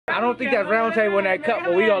don't think that's round table in that cup,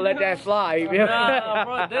 but we gonna let that slide. Nah,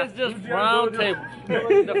 bro, that's just round table.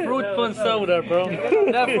 The fruit punch soda, bro.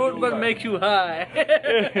 That fruit punch make you high.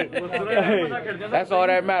 That's all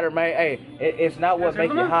that matters, man. Hey, it's not what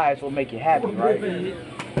make you high, it's what make you happy, right?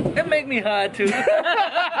 It make me high too. It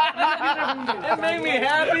make me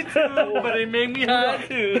happy too, but it make me high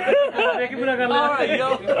too. Alright,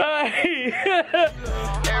 yo.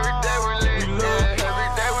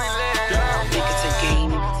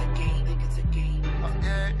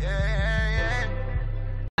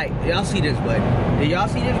 Y'all see this button? Did y'all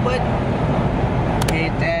see this button?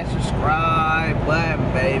 Hit that subscribe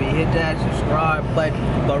button, baby. Hit that subscribe button.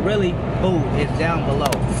 But really, boom, it's down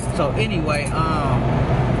below. So anyway,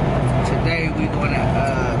 today we going to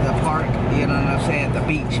the park. You know what I'm saying? The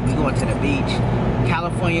beach. We going to the beach.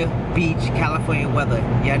 California beach, California weather.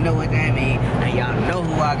 Y'all know what that means. And y'all know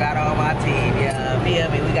who I got on my team. Yeah, feel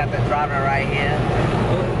me? We got the driver right here.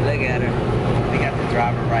 Ooh, look at her. We got the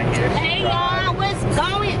driver right here. Hey y'all, what's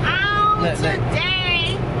going on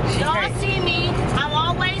today? Y'all see me, I'm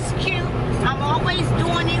always cute, I'm always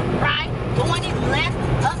doing it right, doing it left,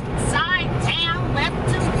 upside down, left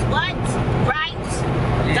to what, right.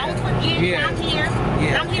 Don't forget, I'm here,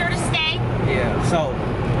 I'm here to stay. Yeah, so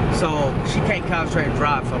she can't concentrate and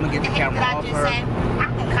drive, so I'm gonna get the camera off her. I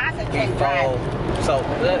can concentrate and drive. So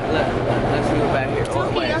let's see what's back here.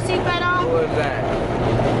 Tuki, your seatbelt on? What is that?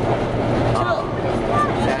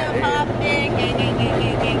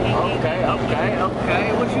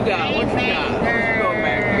 Okay. What you got? What you doing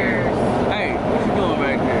back here? Hey, what you doing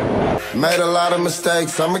back here? Made a lot of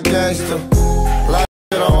mistakes, I'm a gangster. Lot of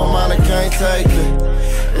shit on my mind, I can't take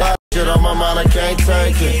it. Lot of shit on my mind, I can't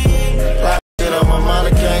take it. Lot of shit on my mind, I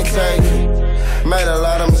can't take it. Made a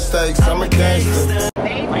lot of mistakes, I'm a gangster.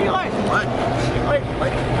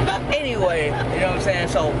 Anyway, you know what I'm saying?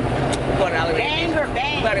 So, we're going to alameda.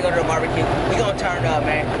 We gotta go to the barbecue. We gonna turn up,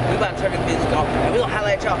 man. We about to turn the music off. And we gonna holler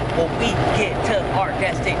at y'all when we get to our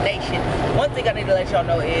destination. One thing I need to let y'all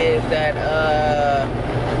know is that,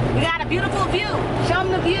 we got a beautiful view. Show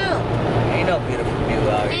them the view. Ain't no beautiful view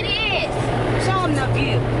out here. It is. Show them the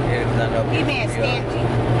view. It is not no beautiful view. You being stingy.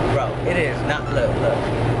 Bro, it is not. Look.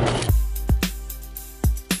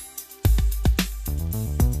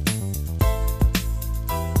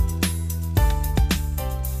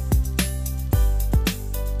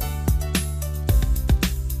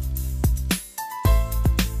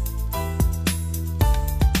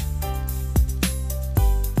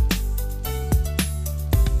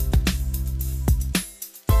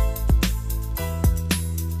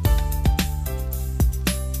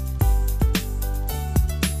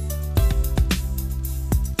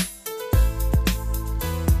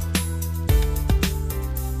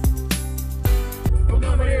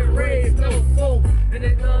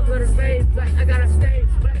 I gotta stay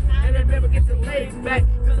back, and I never get to lay back.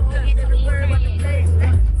 Cause I'm never worried about the place.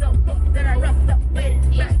 So then I roughed up,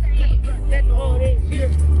 laid back. That's all it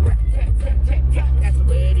is. That's the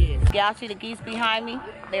way it is. Y'all see the geese behind me?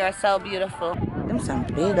 They are so beautiful. Them some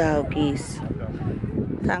big old geese.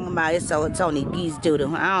 Talking about it's only geese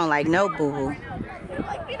doodle. I don't like no boo-boo.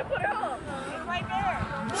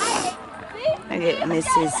 Okay, and this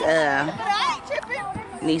is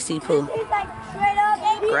Niecy Poo.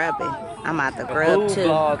 Grubbing. I'm out the grub too. The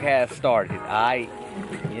vlog has started, alright?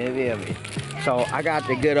 You feel me? So I got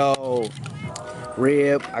the good old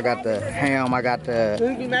rib, I got the ham, I got the...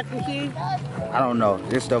 I don't know.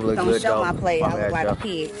 This stuff looks good though. Don't show my plate. I look like a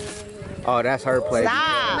pig. Oh, that's her plate.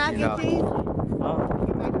 Stop. You know.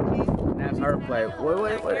 That's her plate.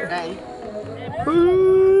 Wait. Hey.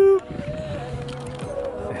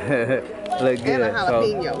 Look good.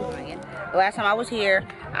 So, last time I was here,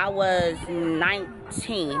 I was 19.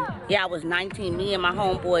 Yeah, I was 19. Me and my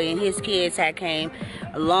homeboy and his kids had came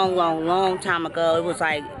a long time ago. It was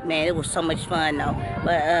like, man, it was so much fun though.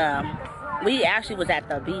 But we actually was at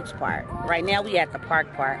the beach part. Right now we at the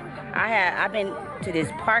park part. I've been to this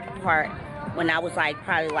park part when I was like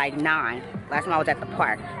probably like 9. Last time I was at the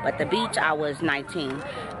park. But the beach I was 19.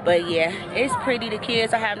 But yeah, it's pretty. The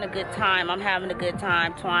kids are having a good time. I'm having a good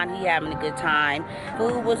time. Twan, he having a good time.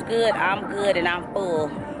 Food was good. I'm good and I'm full.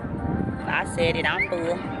 I said it, I'm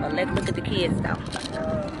full. But let's look at the kids though.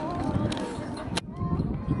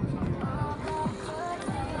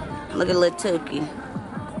 Look at little Tookie.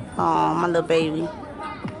 Oh, my little baby.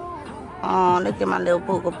 Oh, look at my little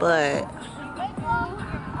puka butt.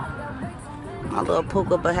 My little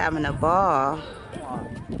puka butt having a ball.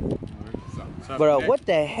 Bro, what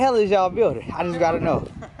the hell is y'all building? I just gotta know.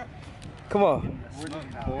 Come on. We're just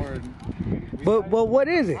bored. But what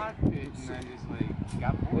is it?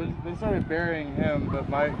 They started burying him,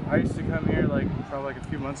 but I used to come here like probably like a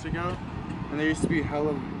few months ago, and there used to be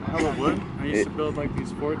hella wood. I used to build like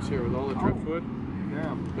these forts here with all the driftwood.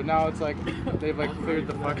 Yeah. But now it's like they've like cleared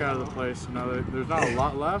the fuck out of the place. So now there's not a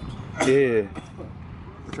lot left. Yeah.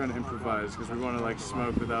 We're trying to improvise because we want to like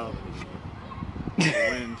smoke without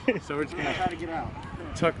wind. So we're just gonna try to get out.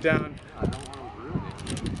 Tuck down.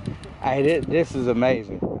 Hey, this is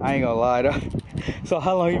amazing. I ain't gonna lie though. So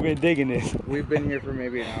how long you been digging this? We've been here for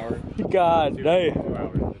maybe an hour. God damn. 2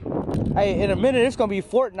 hours. Hey, in a minute it's gonna be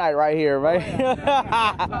Fortnite right here, right?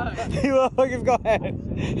 You motherfuckers go ahead.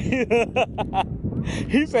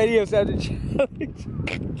 He said he accepted the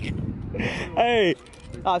challenge. Hey,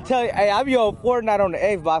 I'll tell you, hey, I be on Fortnite on the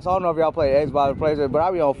Xbox. I don't know if y'all play Xbox or PlayStation, but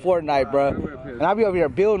I be on Fortnite, bro. And I be over here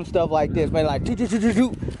building stuff like this, man, like,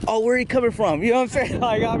 oh, where he coming from? You know what I'm saying?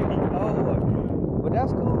 Like, I mean, oh, but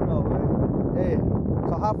that's cool though, man. Yeah.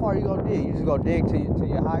 So how far you gonna dig? You just gonna dig till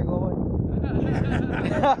your high going? I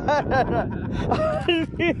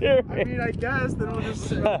mean, I guess then we'll just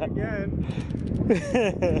smoke again.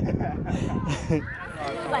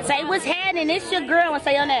 Say what's happening. It's your girl and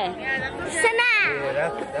say your name. Sana.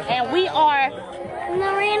 And we are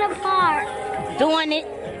Marina Park. doing it.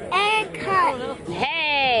 Haircut.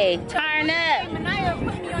 Hey, turn up.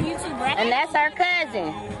 And that's our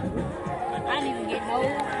cousin. I'm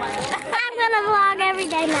gonna vlog every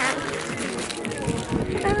day now.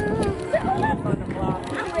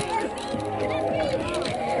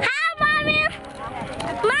 Hi, Mommy.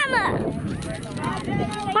 Mama.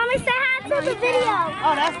 Mommy, say hi to the video.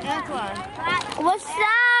 Oh, that's Antoine. What's up?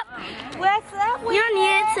 What's up? You're on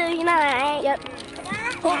YouTube, you know that, right? Yep.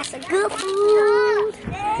 Lots of good food.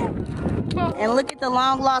 And look at the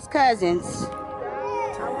long lost cousins.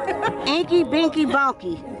 Inky, Binky,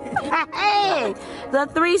 Bonky. Hey, the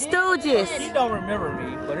Three Stooges. You don't remember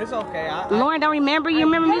me, but it's okay. Lauren don't remember? You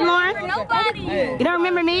remember me, Lauren? Nobody. You don't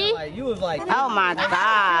remember me? Like, you was like, Oh my gosh.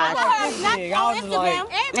 I was just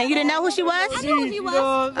like, And you didn't know who she was? you know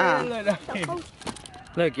what I'm saying?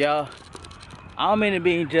 Look, y'all, I don't mean to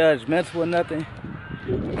be judgmental or nothing,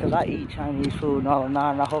 because I eat Chinese food and all of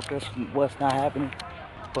that, and I hope that's what's not happening.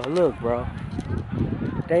 But look, bro,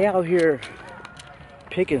 they out here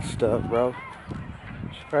picking stuff, bro.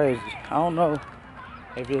 It's crazy. I don't know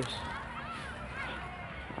if it's...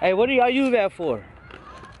 Hey, what do y'all use that for?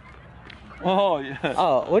 Oh, yeah.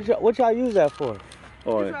 Oh, what y'all use that for?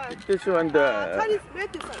 Oh, this one, the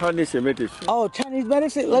Chinese medicine. Oh, Chinese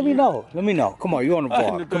medicine? Let me know. Let me know. Come on, you on the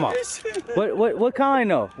ball. Come on. What kind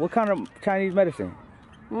though? What kind of Chinese medicine?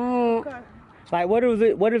 Like what does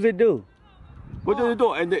it do? What do you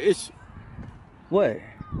do? And it's What?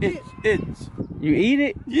 It's. You eat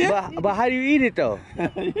it? Yeah. But how do you eat it though?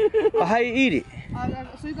 But how you eat it?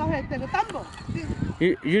 So you go ahead and take a tumble.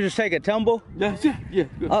 You just take a tumble? Yeah.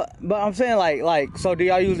 But I'm saying like so do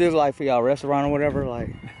y'all use this like for y'all restaurant or whatever?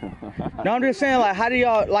 Like no, I'm just saying like how do you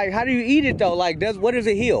eat it though? Like what does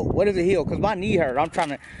it heal? What does it heal? Cause my knee hurt. I'm trying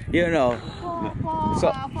to, you know.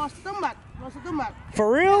 For stomach.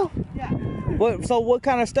 For real? Yeah. What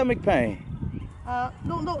kind of stomach pain?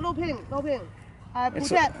 No pain.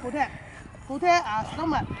 Protect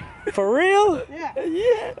stomach. For real? Yeah.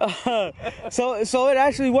 Yeah. So it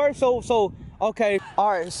actually works. So okay. All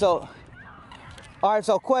right. So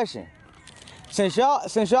question. Since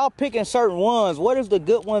y'all picking certain ones, what is the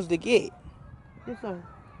good ones to get? Yes, sir.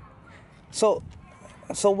 So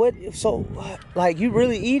like you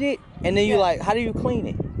really eat it and then you like how do you clean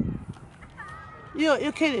it?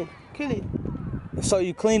 You kill it. So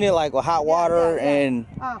you clean it like with hot water and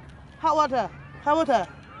hot water.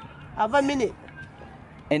 1 minute.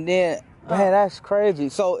 and then man, that's crazy.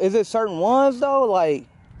 So is it certain ones though? Like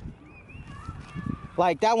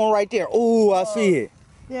that one right there. Ooh, I see it.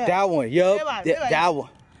 Yeah. That one. Yup. That one.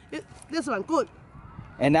 This one good.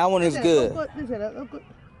 And that one is good. This one good.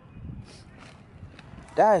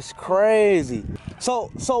 That's crazy. So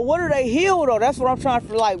what do they heal though? That's what I'm trying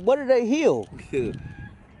to like. What do they heal? You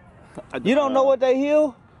don't know what they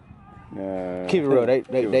heal? Keep it real.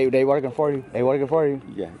 They working for you. They working for you.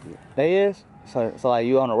 Yeah. They is. So like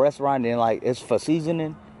you on a restaurant and like it's for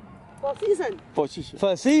seasoning. For season.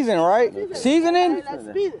 For season, right? Seasoning? Like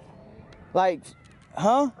spin. Like,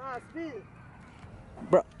 huh? Spin.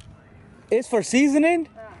 Bro, it's for seasoning?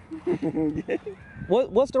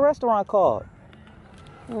 What's the restaurant called?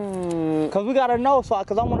 Cause we gotta know,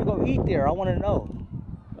 cause I want to go eat there. I want to know.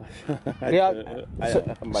 Yeah. I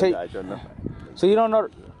don't know. So you don't know?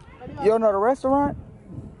 You don't know the restaurant?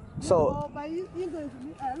 So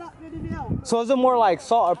is it more like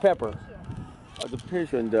salt or pepper? The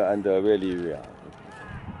patient and really real.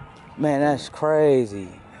 Man, that's crazy.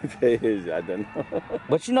 It is, I don't know.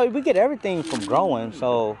 But you know, we get everything from growing,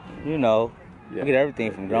 so you know, we get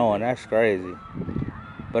everything from growing. That's crazy.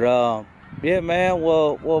 But yeah, man.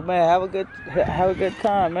 Well, man, have a good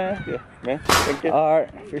time, man. Yeah, man. Thank you. All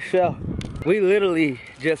right, for sure. We literally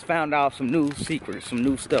just found out some new secrets, some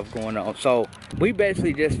new stuff going on. So we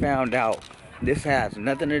basically just found out this has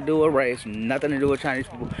nothing to do with race, nothing to do with Chinese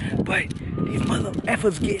people, but these mother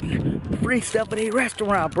effers getting free stuff at a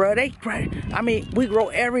restaurant, bro. I mean, we grow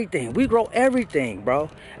everything. We grow everything, bro.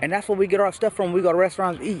 And that's where we get our stuff from. We go to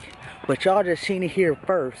restaurants to eat. But y'all just seen it here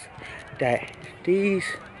first that these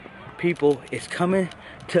people is coming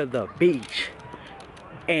to the beach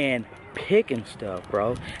and picking stuff,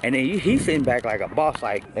 bro. And then he's sitting back like a boss,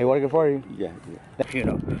 like, hey, working for you? Yeah. You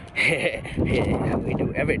know, yeah, we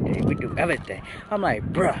do everything. We do everything. I'm like,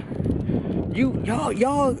 bruh,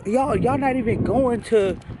 y'all not even going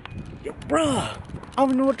to, bruh. I don't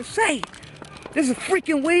even know what to say. This is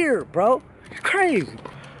freaking weird, bro. It's crazy.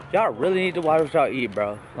 Y'all really need to watch what y'all eat,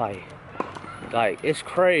 bro. Like, it's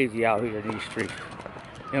crazy out here in these streets. You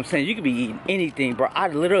know what I'm saying? You could be eating anything, bro. I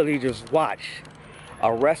literally just watched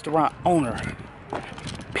a restaurant owner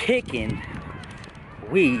picking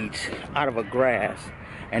weeds out of a grass,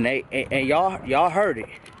 and y'all heard it.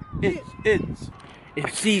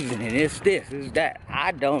 It's seasoning. It's this. It's that.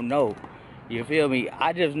 I don't know. You feel me?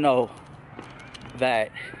 I just know that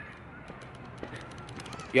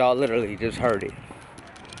y'all literally just heard it.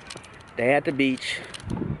 They at the beach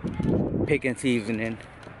picking seasoning,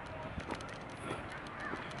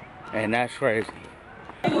 and that's crazy.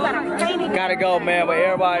 Gotta go, man, but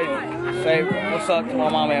everybody say what's up to my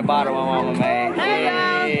mama and bye to my mama, man.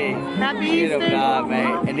 Hey, Happy Easter, God,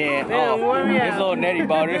 man. And then, this little Nettie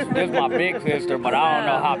Bo, this my big sister, but I don't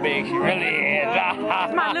know how big she really is.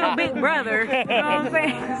 It's my little big brother, you know what I'm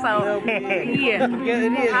saying? So, yeah.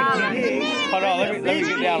 Hold on, let me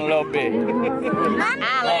get down a little bit.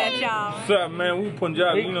 I'll let y'all. What's up, man? We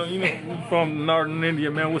Punjabi, you know, we from northern India,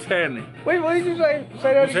 man. What's happening? Wait, what did you say?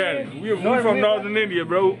 Say that What's again. happening? We from northern India,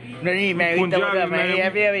 bro. Man, Punjabi,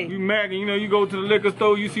 man. You mad, you know, you go to the liquor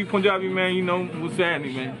store, you see Punjabi, man, you know what's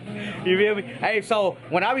happening, man. You feel me? Hey, so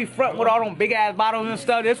when I be front with all them big ass bottles and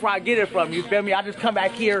stuff, that's where I get it from. You feel me? I just come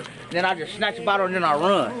back here, and then I just snatch a bottle and then I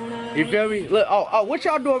run. You feel me? Look, oh, what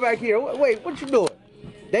y'all doing back here? Wait, what you doing?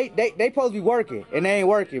 They supposed to be working, and they ain't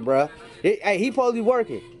working, bruh. Hey, he supposed to be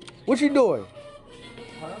working. What you doing?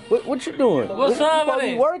 What you doing? What's up, supposed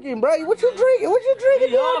to be working, bro? What you drinking? What you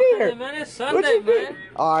drinking down here? Man, it's Sunday, man.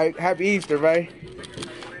 All right, happy Easter, man.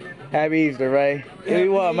 Happy Easter, man. Give me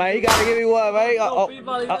one, man. You gotta give me one, man.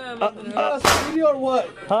 Video or what?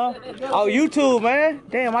 Huh? Oh, YouTube, man.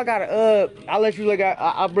 Damn, I gotta, I'll let you look at,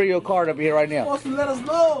 I'll bring your card up here right now. Supposed to let us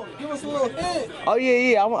know. Give us a little hint. Oh,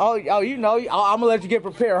 yeah. You know, I'm gonna let you get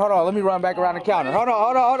prepared. Hold on, let me run back around the counter. Hold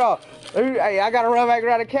on. Hey, I gotta run back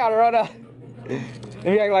around the counter. Hold on. Let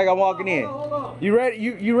me act like I'm walking in. You ready?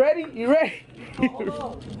 You ready? You ready?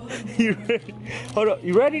 You ready? Hold up.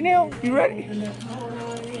 You ready now? You ready?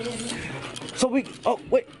 So we,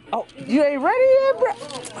 you ain't ready yet, bro?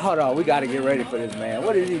 Hold on, we gotta get ready for this, man.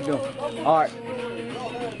 What is he doing? All right.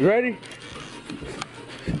 You ready?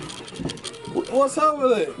 What's up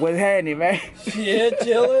with it? What's happening, man? Shit,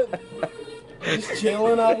 chilling. Just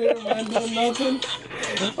chilling out here, man, doing nothing.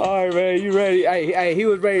 All right, man, you ready? Hey, he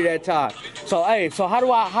was ready that time. So, so how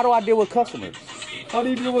do I deal with customers? How do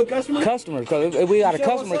you deal with customers? Customers, because we got a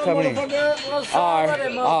customer coming in. All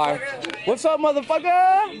right. What's up,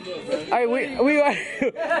 motherfucker? Hey,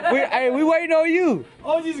 we waiting on you.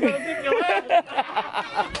 Oh, you just gonna kick your ass.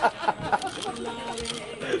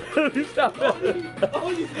 Stop. Oh,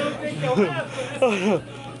 you just gonna kick your ass.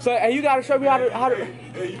 So, hey, you gotta show me how to.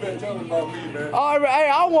 Hey, you better tell them about me, man. All right, hey,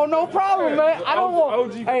 I don't want no problem, man. I don't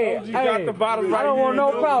want. OG got the bottles right here. I don't want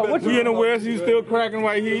no problem. We in the West, you still cracking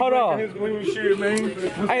right here. Hold on. Shit, man.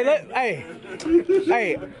 Hey,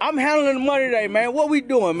 I'm handling the money today, man. What we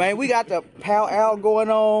doing, man? We got the Pal Al going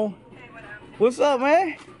on. What's up,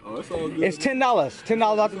 man? Oh, it's all good. It's $10.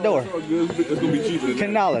 $10 out the door. It's all good. It's gonna be cheaper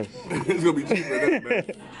than $10. It's gonna be cheaper than that, man.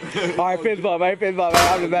 All right, fist bump, man.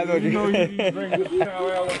 I'm just messing with you.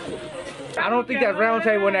 I don't think that's round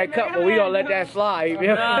table in that cup, but we gonna let that slide.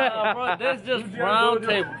 Nah, bro, that's just round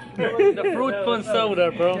table. The fruit punch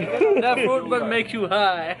soda, bro. That fruit punch makes you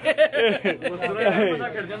high.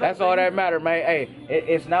 That's all that matters, man. Hey,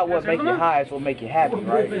 it's not what makes you high, it's what makes you happy,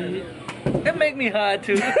 right? It make me high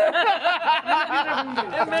too. It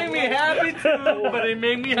make me happy too, but it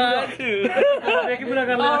make me high too. Alright,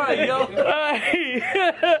 yo.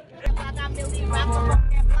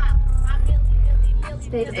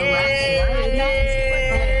 State of the last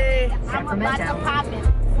Sacramento.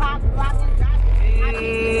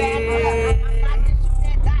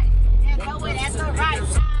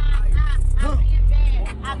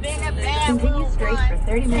 Continue straight for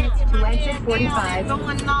 30 minutes to exit 45.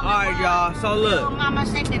 Alright, y'all. So look.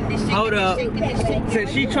 Hold up.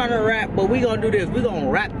 Since she trying to rap, but we gonna do this. We gonna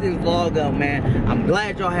wrap this vlog up, man. I'm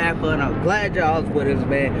glad y'all had fun. I'm glad y'all was with us,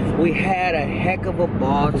 man. We had a heck of a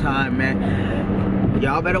ball time, man.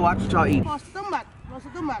 Y'all better watch what y'all eat.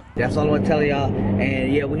 That's all I'm gonna tell y'all.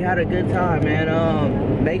 And yeah, we had a good time,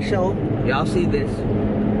 man. Make sure y'all see this.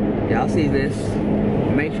 Y'all see this.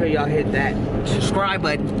 Make sure y'all hit that subscribe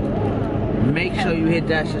button. Make sure you hit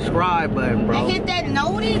that subscribe button, bro. And hit that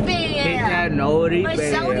noti bell. Hit that noti bell.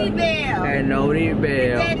 That noti bell.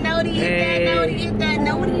 Hit that noti, hit that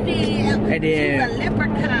noti bell. And then, she's a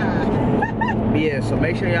leprechaun. Yeah, so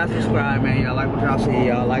make sure y'all subscribe, man. Y'all like what y'all see.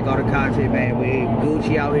 Y'all like all the content, man. We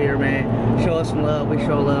Gucci out here, man. Show us some love. We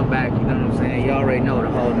show love back. You know what I'm saying? You already know the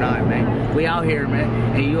whole nine, man. We out here,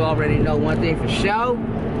 man. And you already know one thing for sure.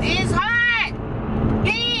 It's hot.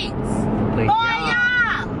 Beats. But y'all.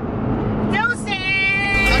 Deuces.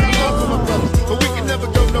 I got love for my brothers, but we can never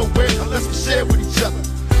go nowhere unless we share with each other.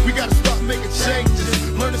 We gotta start making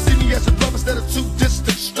changes. Learn to see me as a brother instead of two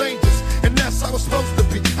distant strangers. And that's how it's supposed to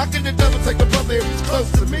be. How can the devil take a brother if he's close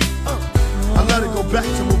to me? I let it go back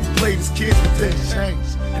to when we played as kids, but then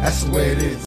changed. That's the way it is.